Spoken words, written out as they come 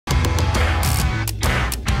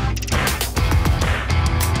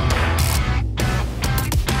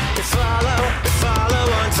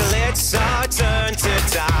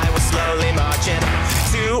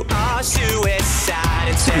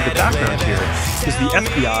Basically, the background here is the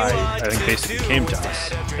FBI, I think, basically came to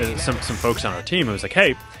us, some folks on our team, and was like,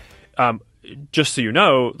 hey, just so you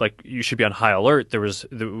know, like, you should be on high alert.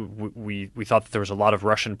 We thought that there was a lot of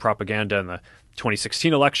Russian propaganda in the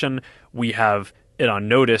 2016 election. We have it on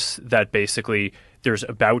notice that basically there's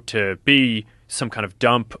about to be some kind of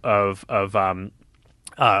dump of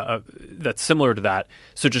that's similar to that.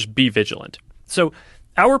 So just be vigilant. So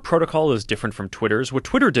our protocol is different from Twitter's. What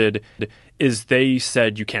Twitter did is they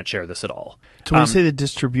said you can't share this at all. So when you say the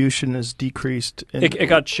distribution is decreased, it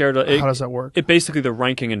got shared. How does that work? It basically, the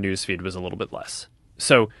ranking in newsfeed was a little bit less.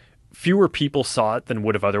 So fewer people saw it than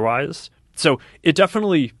would have otherwise. So it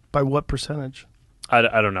definitely... By what percentage? I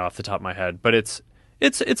don't know off the top of my head, but it's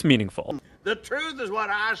meaningful. The truth is what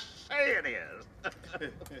I say it is.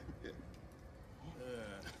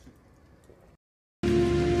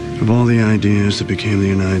 Of all the ideas that became the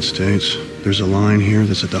United States, there's a line here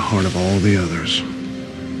that's at the heart of all the others.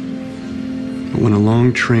 But when a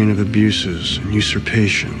long train of abuses and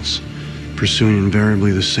usurpations, pursuing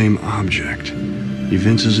invariably the same object,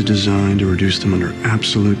 evinces a design to reduce them under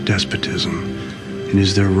absolute despotism, it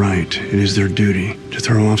is their right, it is their duty to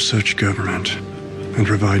throw off such government and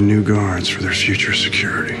provide new guards for their future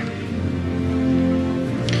security.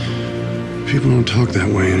 People don't talk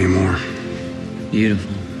that way anymore.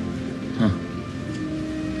 Beautiful. Huh.